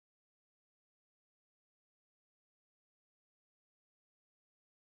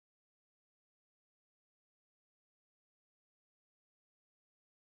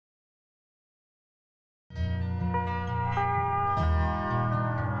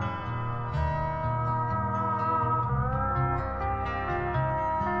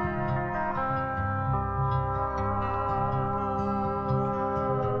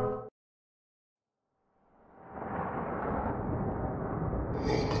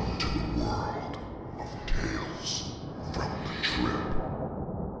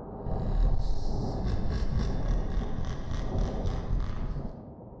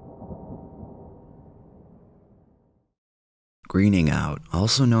Greening out,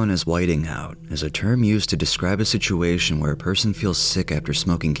 also known as whiting out, is a term used to describe a situation where a person feels sick after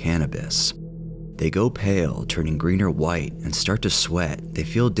smoking cannabis. They go pale, turning green or white, and start to sweat. They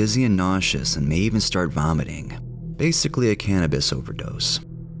feel dizzy and nauseous and may even start vomiting. Basically a cannabis overdose.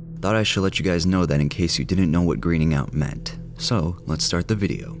 Thought I should let you guys know that in case you didn't know what greening out meant. So, let's start the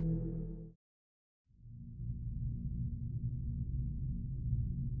video.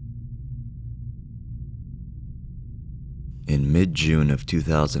 In mid-June of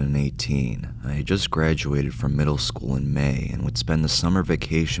 2018, I had just graduated from middle school in May and would spend the summer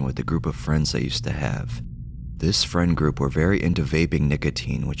vacation with a group of friends I used to have. This friend group were very into vaping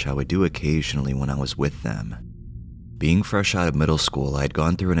nicotine, which I would do occasionally when I was with them. Being fresh out of middle school, I had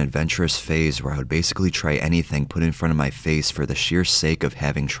gone through an adventurous phase where I would basically try anything put in front of my face for the sheer sake of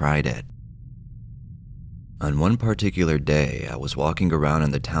having tried it. On one particular day, I was walking around in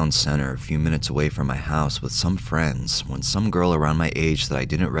the town center a few minutes away from my house with some friends when some girl around my age that I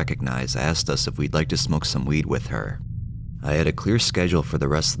didn't recognize asked us if we'd like to smoke some weed with her. I had a clear schedule for the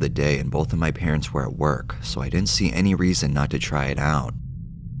rest of the day and both of my parents were at work, so I didn't see any reason not to try it out.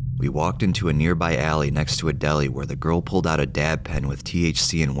 We walked into a nearby alley next to a deli where the girl pulled out a dab pen with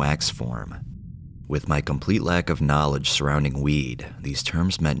THC in wax form. With my complete lack of knowledge surrounding weed, these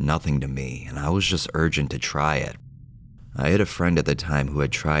terms meant nothing to me, and I was just urgent to try it. I had a friend at the time who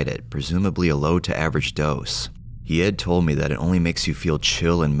had tried it, presumably a low to average dose. He had told me that it only makes you feel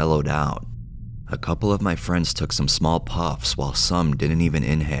chill and mellowed out. A couple of my friends took some small puffs, while some didn't even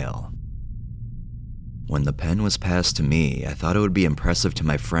inhale. When the pen was passed to me, I thought it would be impressive to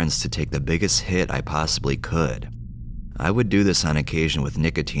my friends to take the biggest hit I possibly could. I would do this on occasion with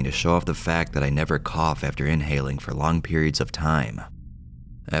nicotine to show off the fact that I never cough after inhaling for long periods of time.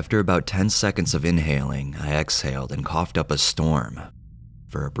 After about 10 seconds of inhaling, I exhaled and coughed up a storm.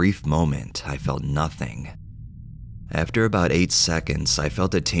 For a brief moment, I felt nothing. After about 8 seconds, I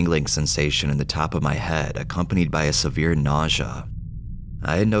felt a tingling sensation in the top of my head, accompanied by a severe nausea.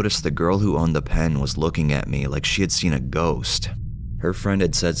 I had noticed the girl who owned the pen was looking at me like she had seen a ghost. Her friend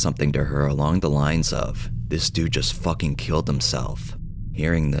had said something to her along the lines of, "This dude just fucking killed himself."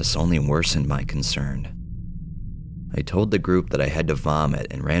 Hearing this only worsened my concern. I told the group that I had to vomit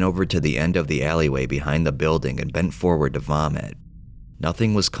and ran over to the end of the alleyway behind the building and bent forward to vomit.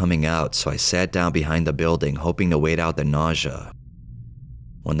 Nothing was coming out, so I sat down behind the building hoping to wait out the nausea.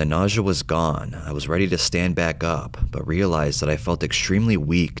 When the nausea was gone, I was ready to stand back up, but realized that I felt extremely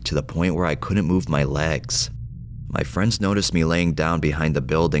weak to the point where I couldn't move my legs. My friends noticed me laying down behind the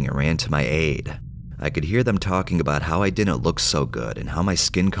building and ran to my aid. I could hear them talking about how I didn't look so good and how my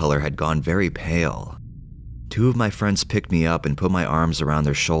skin color had gone very pale. Two of my friends picked me up and put my arms around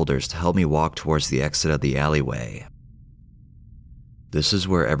their shoulders to help me walk towards the exit of the alleyway. This is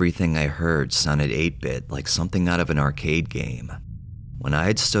where everything I heard sounded 8-bit, like something out of an arcade game. When I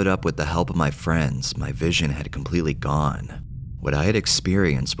had stood up with the help of my friends, my vision had completely gone. What I had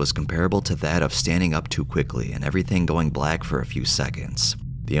experienced was comparable to that of standing up too quickly and everything going black for a few seconds.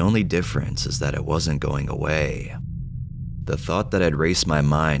 The only difference is that it wasn't going away. The thought that had raced my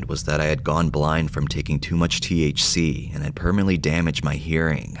mind was that I had gone blind from taking too much THC and had permanently damaged my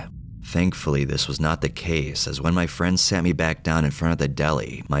hearing. Thankfully, this was not the case, as when my friends sat me back down in front of the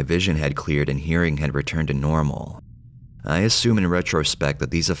deli, my vision had cleared and hearing had returned to normal. I assume in retrospect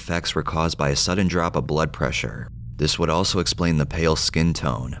that these effects were caused by a sudden drop of blood pressure. This would also explain the pale skin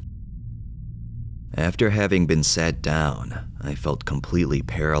tone. After having been sat down, I felt completely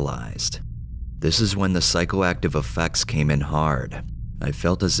paralyzed. This is when the psychoactive effects came in hard. I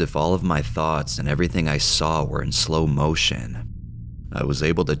felt as if all of my thoughts and everything I saw were in slow motion. I was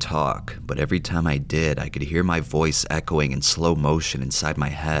able to talk, but every time I did, I could hear my voice echoing in slow motion inside my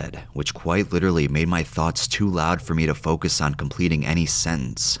head, which quite literally made my thoughts too loud for me to focus on completing any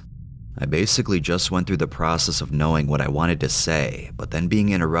sentence. I basically just went through the process of knowing what I wanted to say, but then being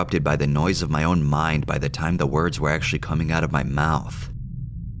interrupted by the noise of my own mind by the time the words were actually coming out of my mouth.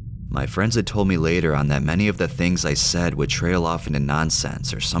 My friends had told me later on that many of the things I said would trail off into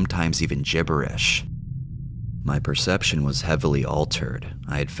nonsense or sometimes even gibberish. My perception was heavily altered.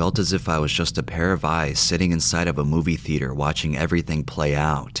 I had felt as if I was just a pair of eyes sitting inside of a movie theater watching everything play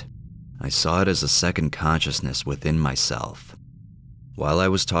out. I saw it as a second consciousness within myself. While I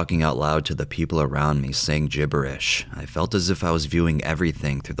was talking out loud to the people around me saying gibberish, I felt as if I was viewing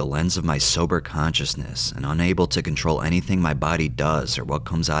everything through the lens of my sober consciousness and unable to control anything my body does or what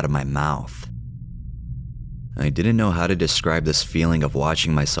comes out of my mouth. I didn't know how to describe this feeling of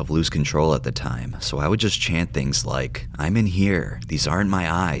watching myself lose control at the time, so I would just chant things like, "I'm in here, these aren't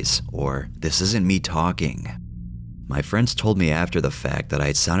my eyes," or "this isn't me talking." My friends told me after the fact that I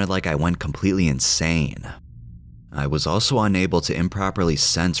had sounded like I went completely insane. I was also unable to improperly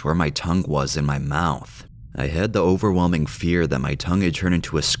sense where my tongue was in my mouth. I had the overwhelming fear that my tongue had turned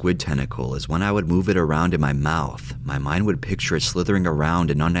into a squid tentacle, as when I would move it around in my mouth, my mind would picture it slithering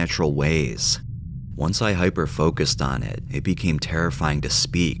around in unnatural ways. Once I hyper-focused on it, it became terrifying to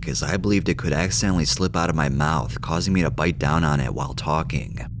speak, as I believed it could accidentally slip out of my mouth, causing me to bite down on it while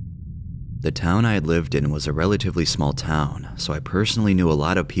talking. The town I had lived in was a relatively small town, so I personally knew a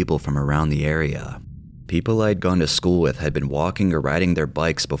lot of people from around the area. People I had gone to school with had been walking or riding their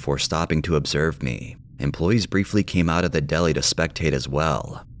bikes before stopping to observe me. Employees briefly came out of the deli to spectate as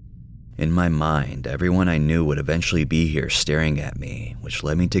well. In my mind, everyone I knew would eventually be here staring at me, which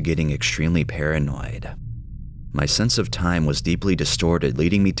led me to getting extremely paranoid. My sense of time was deeply distorted,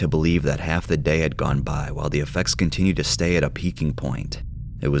 leading me to believe that half the day had gone by while the effects continued to stay at a peaking point.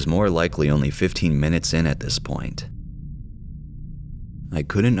 It was more likely only 15 minutes in at this point. I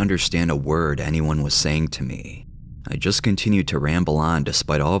couldn't understand a word anyone was saying to me. I just continued to ramble on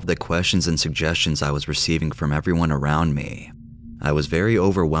despite all of the questions and suggestions I was receiving from everyone around me. I was very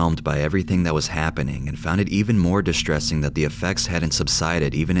overwhelmed by everything that was happening and found it even more distressing that the effects hadn't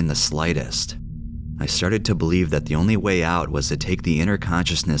subsided even in the slightest. I started to believe that the only way out was to take the inner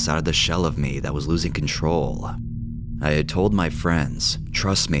consciousness out of the shell of me that was losing control. I had told my friends,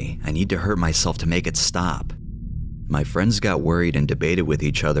 "Trust me, I need to hurt myself to make it stop." My friends got worried and debated with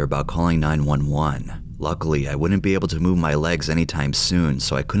each other about calling 911. Luckily, I wouldn't be able to move my legs anytime soon,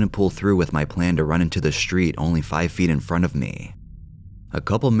 so I couldn't pull through with my plan to run into the street only 5 feet in front of me. A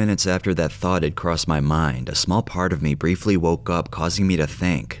couple minutes after that thought had crossed my mind, a small part of me briefly woke up, causing me to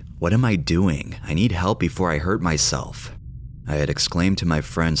think, "What am I doing? I need help before I hurt myself." I had exclaimed to my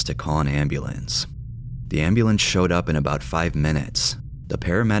friends to call an ambulance. The ambulance showed up in about 5 minutes. The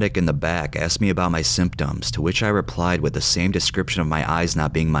paramedic in the back asked me about my symptoms, to which I replied with the same description of my eyes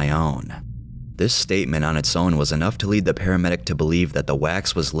not being my own. This statement on its own was enough to lead the paramedic to believe that the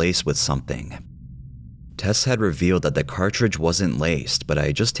wax was laced with something. Tests had revealed that the cartridge wasn't laced, but I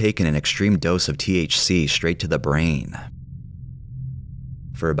had just taken an extreme dose of THC straight to the brain.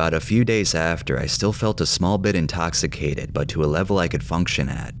 For about a few days after, I still felt a small bit intoxicated, but to a level I could function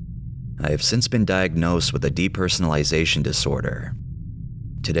at. I have since been diagnosed with a depersonalization disorder.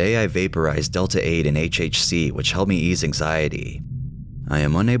 Today I vaporized Delta-8 and HHC, which helped me ease anxiety. I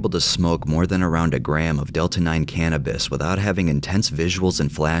am unable to smoke more than around a gram of Delta-9 cannabis without having intense visuals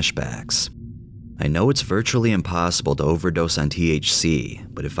and flashbacks. I know it's virtually impossible to overdose on THC,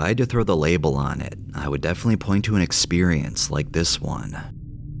 but if I had to throw the label on it, I would definitely point to an experience like this one.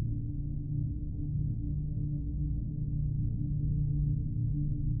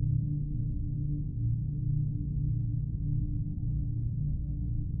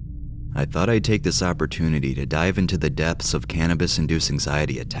 I thought I'd take this opportunity to dive into the depths of cannabis-induced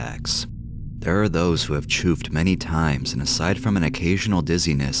anxiety attacks. There are those who have choofed many times, and aside from an occasional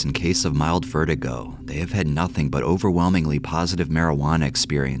dizziness in case of mild vertigo, they have had nothing but overwhelmingly positive marijuana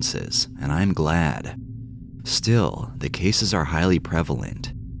experiences, and I'm glad. Still, the cases are highly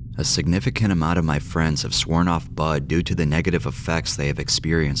prevalent. A significant amount of my friends have sworn off bud due to the negative effects they have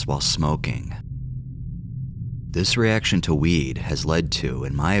experienced while smoking. This reaction to weed has led to,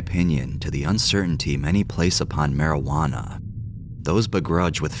 in my opinion, to the uncertainty many place upon marijuana. Those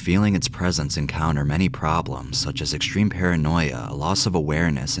begrudged with feeling its presence encounter many problems, such as extreme paranoia, a loss of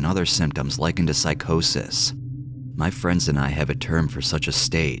awareness, and other symptoms likened to psychosis. My friends and I have a term for such a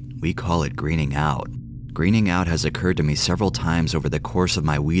state. We call it greening out. Greening out has occurred to me several times over the course of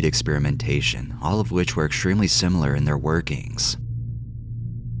my weed experimentation, all of which were extremely similar in their workings.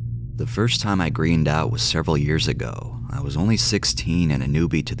 The first time I greened out was several years ago. I was only 16 and a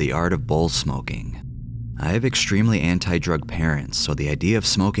newbie to the art of bowl smoking. I have extremely anti-drug parents, so the idea of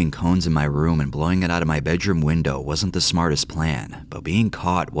smoking cones in my room and blowing it out of my bedroom window wasn't the smartest plan, but being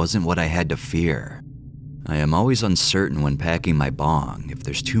caught wasn't what I had to fear. I am always uncertain when packing my bong, if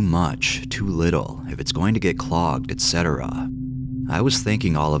there's too much, too little, if it's going to get clogged, etc. I was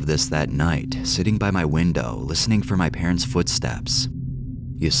thinking all of this that night, sitting by my window, listening for my parents' footsteps.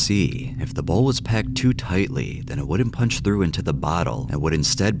 You see, if the bowl was packed too tightly, then it wouldn't punch through into the bottle and would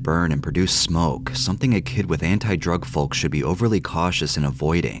instead burn and produce smoke, something a kid with anti-drug folks should be overly cautious in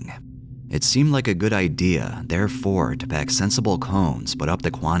avoiding. It seemed like a good idea, therefore, to pack sensible cones but up the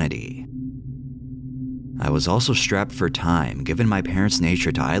quantity. I was also strapped for time, given my parents'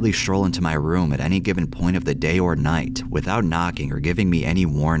 nature to idly stroll into my room at any given point of the day or night without knocking or giving me any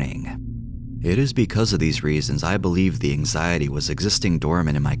warning. It is because of these reasons I believe the anxiety was existing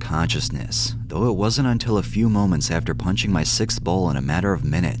dormant in my consciousness, though it wasn't until a few moments after punching my 6th bowl in a matter of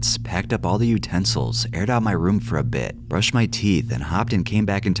minutes, packed up all the utensils, aired out my room for a bit, brushed my teeth, and hopped and came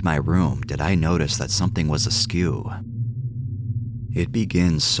back into my room did I notice that something was askew. It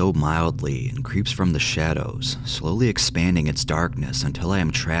begins so mildly and creeps from the shadows, slowly expanding its darkness until I am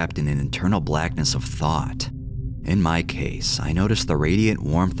trapped in an internal blackness of thought. In my case, I noticed the radiant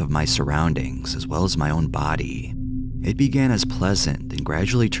warmth of my surroundings as well as my own body. It began as pleasant and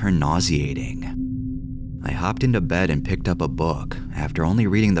gradually turned nauseating. I hopped into bed and picked up a book. After only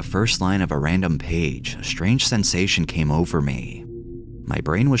reading the first line of a random page, a strange sensation came over me. My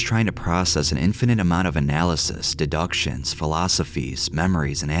brain was trying to process an infinite amount of analysis, deductions, philosophies,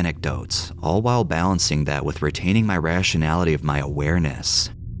 memories, and anecdotes, all while balancing that with retaining my rationality of my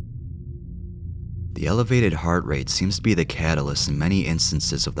awareness. The elevated heart rate seems to be the catalyst in many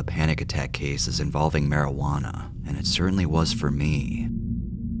instances of the panic attack cases involving marijuana, and it certainly was for me.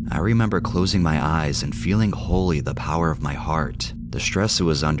 I remember closing my eyes and feeling wholly the power of my heart, the stress it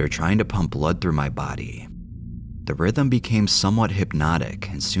was under trying to pump blood through my body. The rhythm became somewhat hypnotic,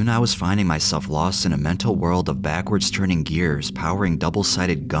 and soon I was finding myself lost in a mental world of backwards turning gears powering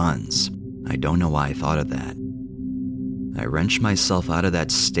double-sided guns. I don't know why I thought of that. I wrenched myself out of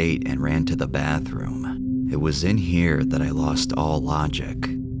that state and ran to the bathroom. It was in here that I lost all logic.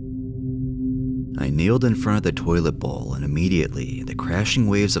 I kneeled in front of the toilet bowl, and immediately the crashing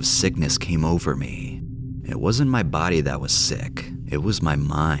waves of sickness came over me. It wasn't my body that was sick, it was my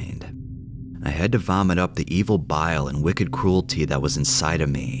mind. I had to vomit up the evil bile and wicked cruelty that was inside of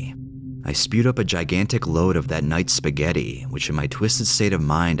me. I spewed up a gigantic load of that night's spaghetti, which in my twisted state of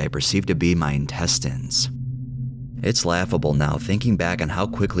mind I perceived to be my intestines. It's laughable now thinking back on how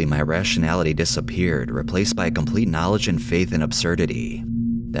quickly my rationality disappeared, replaced by a complete knowledge and faith in absurdity.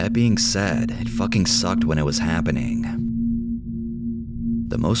 That being said, it fucking sucked when it was happening.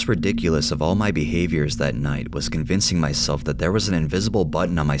 The most ridiculous of all my behaviors that night was convincing myself that there was an invisible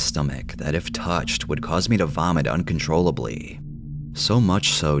button on my stomach that, if touched, would cause me to vomit uncontrollably. So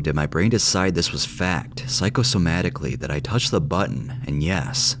much so did my brain decide this was fact, psychosomatically, that I touched the button and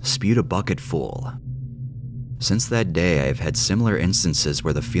yes, spewed a bucket full. Since that day, I have had similar instances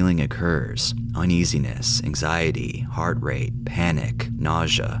where the feeling occurs: uneasiness, anxiety, heart rate, panic,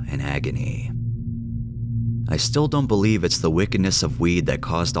 nausea, and agony. I still don't believe it's the wickedness of weed that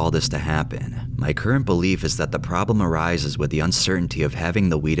caused all this to happen. My current belief is that the problem arises with the uncertainty of having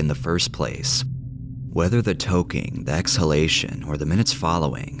the weed in the first place. Whether the toking, the exhalation, or the minutes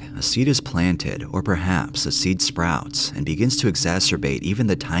following, a seed is planted, or perhaps a seed sprouts and begins to exacerbate even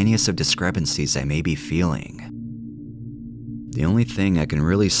the tiniest of discrepancies I may be feeling. The only thing I can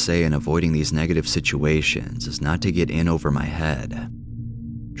really say in avoiding these negative situations is not to get in over my head.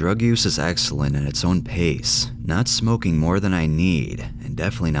 Drug use is excellent at its own pace, not smoking more than I need, and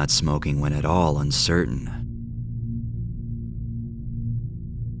definitely not smoking when at all uncertain.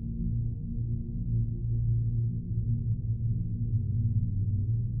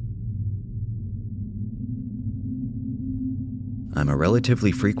 I'm a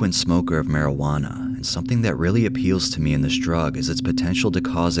relatively frequent smoker of marijuana, and something that really appeals to me in this drug is its potential to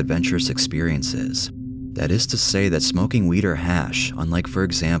cause adventurous experiences. That is to say that smoking weed or hash, unlike for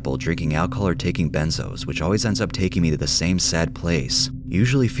example drinking alcohol or taking benzos, which always ends up taking me to the same sad place,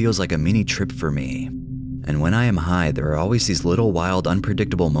 usually feels like a mini trip for me. And when I am high, there are always these little wild,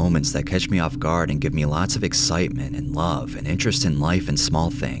 unpredictable moments that catch me off guard and give me lots of excitement and love and interest in life and small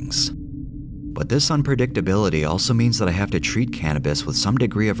things. But this unpredictability also means that I have to treat cannabis with some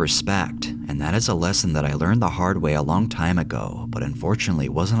degree of respect, and that is a lesson that I learned the hard way a long time ago, but unfortunately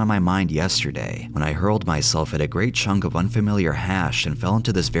wasn't on my mind yesterday when I hurled myself at a great chunk of unfamiliar hash and fell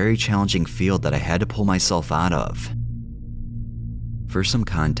into this very challenging field that I had to pull myself out of. For some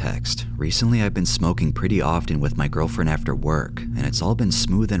context, recently I've been smoking pretty often with my girlfriend after work, and it's all been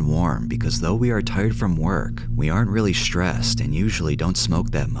smooth and warm because though we are tired from work, we aren't really stressed and usually don't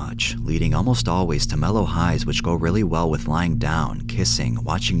smoke that much, leading almost always to mellow highs which go really well with lying down, kissing,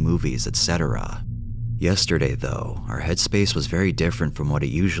 watching movies, etc. Yesterday though, our headspace was very different from what it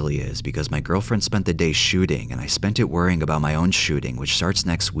usually is because my girlfriend spent the day shooting and I spent it worrying about my own shooting, which starts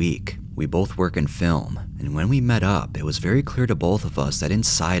next week. We both work in film, and when we met up, it was very clear to both of us that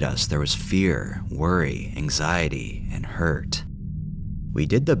inside us there was fear, worry, anxiety, and hurt. We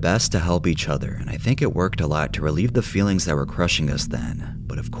did the best to help each other, and I think it worked a lot to relieve the feelings that were crushing us then,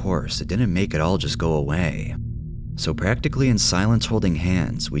 but of course, it didn't make it all just go away. So practically in silence holding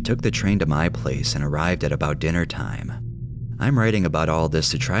hands, we took the train to my place and arrived at about dinner time. I'm writing about all this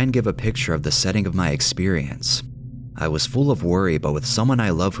to try and give a picture of the setting of my experience. I was full of worry, but with someone I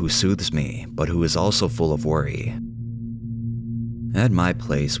love who soothes me, but who is also full of worry. At my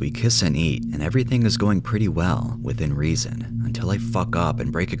place, we kiss and eat, and everything is going pretty well, within reason, until I fuck up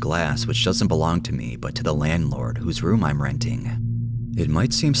and break a glass which doesn't belong to me, but to the landlord whose room I'm renting. It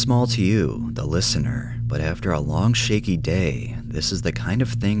might seem small to you, the listener, but after a long shaky day, this is the kind of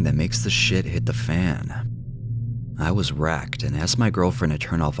thing that makes the shit hit the fan. I was wrecked and asked my girlfriend to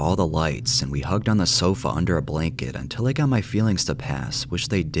turn off all the lights, and we hugged on the sofa under a blanket until I got my feelings to pass, which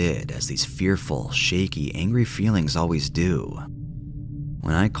they did, as these fearful, shaky, angry feelings always do.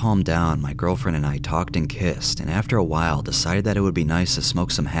 When I calmed down, my girlfriend and I talked and kissed, and after a while decided that it would be nice to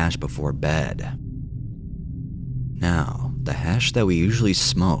smoke some hash before bed. Now, the hash that we usually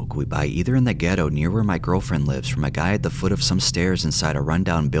smoke, we buy either in the ghetto near where my girlfriend lives from a guy at the foot of some stairs inside a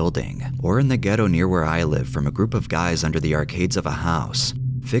rundown building, or in the ghetto near where I live from a group of guys under the arcades of a house.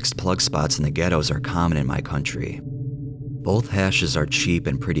 Fixed plug spots in the ghettos are common in my country. Both hashes are cheap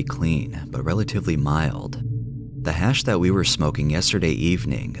and pretty clean, but relatively mild. The hash that we were smoking yesterday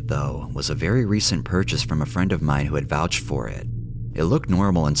evening, though, was a very recent purchase from a friend of mine who had vouched for it. It looked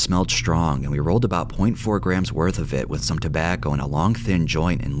normal and smelled strong, and we rolled about 0.4 grams worth of it with some tobacco in a long thin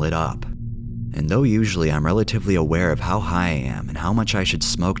joint and lit up. And though usually I'm relatively aware of how high I am and how much I should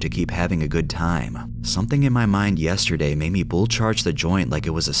smoke to keep having a good time, something in my mind yesterday made me bull charge the joint like it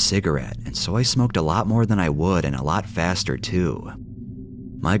was a cigarette, and so I smoked a lot more than I would and a lot faster too.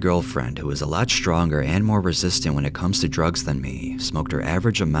 My girlfriend, who is a lot stronger and more resistant when it comes to drugs than me, smoked her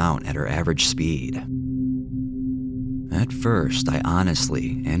average amount at her average speed. At first, I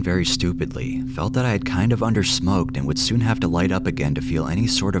honestly, and very stupidly, felt that I had kind of undersmoked and would soon have to light up again to feel any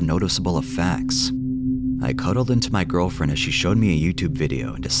sort of noticeable effects. I cuddled into my girlfriend as she showed me a YouTube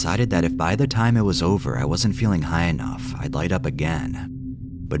video and decided that if by the time it was over I wasn't feeling high enough, I'd light up again.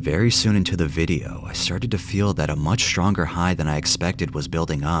 But very soon into the video, I started to feel that a much stronger high than I expected was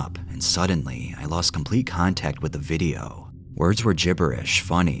building up, and suddenly, I lost complete contact with the video. Words were gibberish,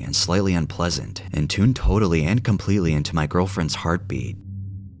 funny, and slightly unpleasant, and tuned totally and completely into my girlfriend's heartbeat.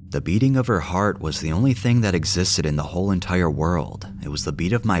 The beating of her heart was the only thing that existed in the whole entire world. It was the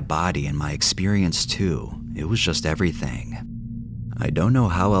beat of my body and my experience too. It was just everything. I don't know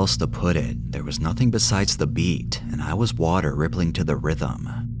how else to put it. There was nothing besides the beat, and I was water rippling to the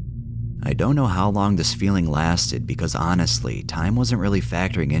rhythm. I don't know how long this feeling lasted because honestly, time wasn't really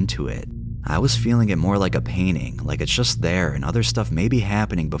factoring into it. I was feeling it more like a painting, like it's just there and other stuff may be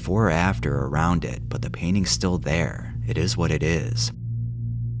happening before or after or around it, but the painting's still there. It is what it is.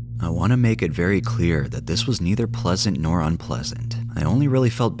 I want to make it very clear that this was neither pleasant nor unpleasant. I only really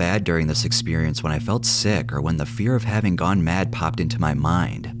felt bad during this experience when I felt sick or when the fear of having gone mad popped into my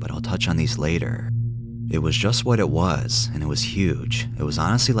mind, but I'll touch on these later. It was just what it was, and it was huge. It was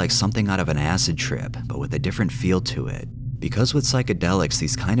honestly like something out of an acid trip, but with a different feel to it. Because with psychedelics,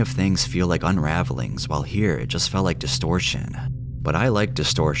 these kind of things feel like unravelings, while here it just felt like distortion. But I like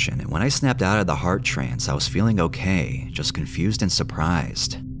distortion, and when I snapped out of the heart trance, I was feeling okay, just confused and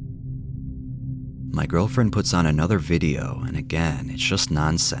surprised. My girlfriend puts on another video, and again, it's just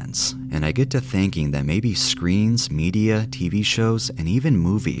nonsense. And I get to thinking that maybe screens, media, TV shows, and even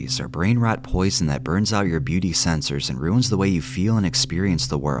movies are brain rot poison that burns out your beauty sensors and ruins the way you feel and experience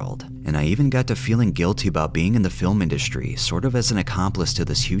the world. And I even got to feeling guilty about being in the film industry, sort of as an accomplice to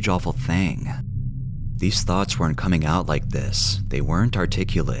this huge awful thing. These thoughts weren't coming out like this. They weren't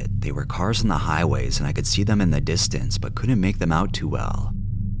articulate. They were cars on the highways and I could see them in the distance, but couldn't make them out too well.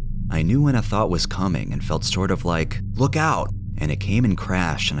 I knew when a thought was coming and felt sort of like, look out! And it came and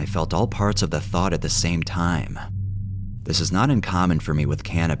crashed and I felt all parts of the thought at the same time. This is not uncommon for me with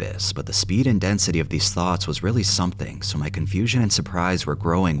cannabis, but the speed and density of these thoughts was really something, so my confusion and surprise were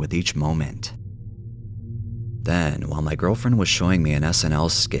growing with each moment. Then, while my girlfriend was showing me an SNL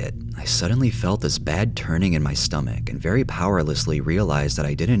skit, I suddenly felt this bad turning in my stomach and very powerlessly realized that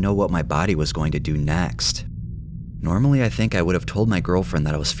I didn't know what my body was going to do next. Normally, I think I would have told my girlfriend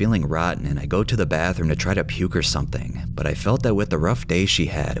that I was feeling rotten and I'd go to the bathroom to try to puke or something, but I felt that with the rough day she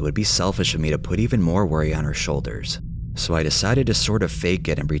had, it would be selfish of me to put even more worry on her shoulders. So I decided to sort of fake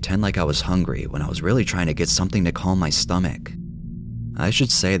it and pretend like I was hungry when I was really trying to get something to calm my stomach. I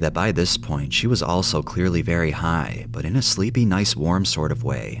should say that by this point, she was also clearly very high, but in a sleepy, nice, warm sort of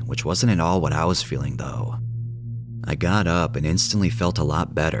way, which wasn't at all what I was feeling though. I got up and instantly felt a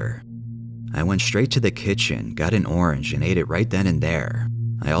lot better. I went straight to the kitchen, got an orange, and ate it right then and there.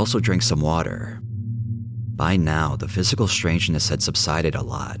 I also drank some water. By now, the physical strangeness had subsided a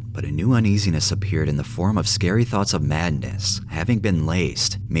lot, but a new uneasiness appeared in the form of scary thoughts of madness, having been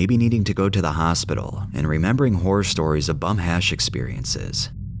laced, maybe needing to go to the hospital, and remembering horror stories of bum hash experiences.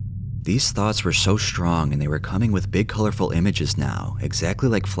 These thoughts were so strong and they were coming with big colorful images now, exactly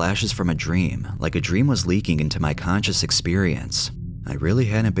like flashes from a dream, like a dream was leaking into my conscious experience. I really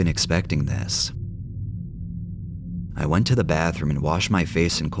hadn't been expecting this. I went to the bathroom and washed my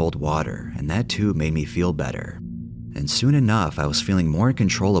face in cold water, and that too made me feel better. And soon enough, I was feeling more in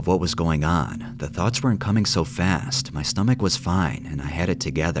control of what was going on. The thoughts weren't coming so fast, my stomach was fine, and I had it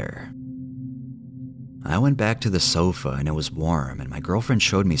together. I went back to the sofa and it was warm, and my girlfriend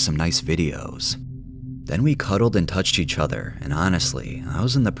showed me some nice videos. Then we cuddled and touched each other, and honestly, I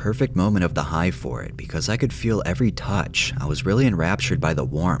was in the perfect moment of the high for it because I could feel every touch. I was really enraptured by the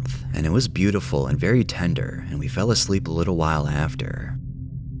warmth, and it was beautiful and very tender, and we fell asleep a little while after.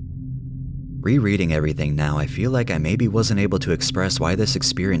 Rereading everything now, I feel like I maybe wasn't able to express why this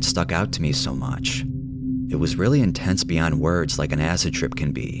experience stuck out to me so much. It was really intense beyond words like an acid trip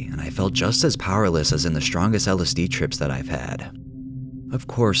can be, and I felt just as powerless as in the strongest LSD trips that I've had. Of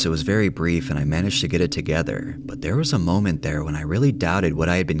course, it was very brief and I managed to get it together, but there was a moment there when I really doubted what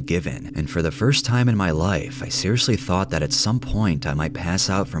I had been given, and for the first time in my life, I seriously thought that at some point I might pass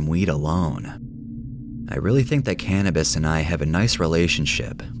out from weed alone. I really think that cannabis and I have a nice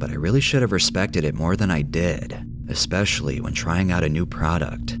relationship, but I really should have respected it more than I did, especially when trying out a new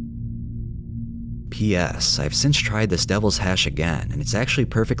product. P.S. I've since tried this devil's hash again, and it's actually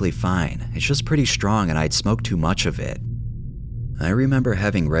perfectly fine. It's just pretty strong and I'd smoked too much of it. I remember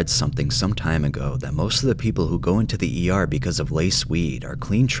having read something some time ago that most of the people who go into the ER because of lace weed are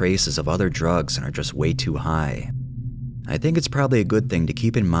clean traces of other drugs and are just way too high. I think it's probably a good thing to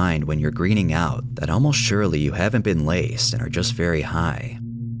keep in mind when you're greening out that almost surely you haven't been laced and are just very high.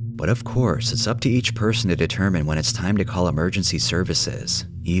 But of course, it's up to each person to determine when it's time to call emergency services,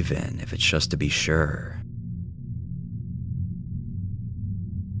 even if it's just to be sure.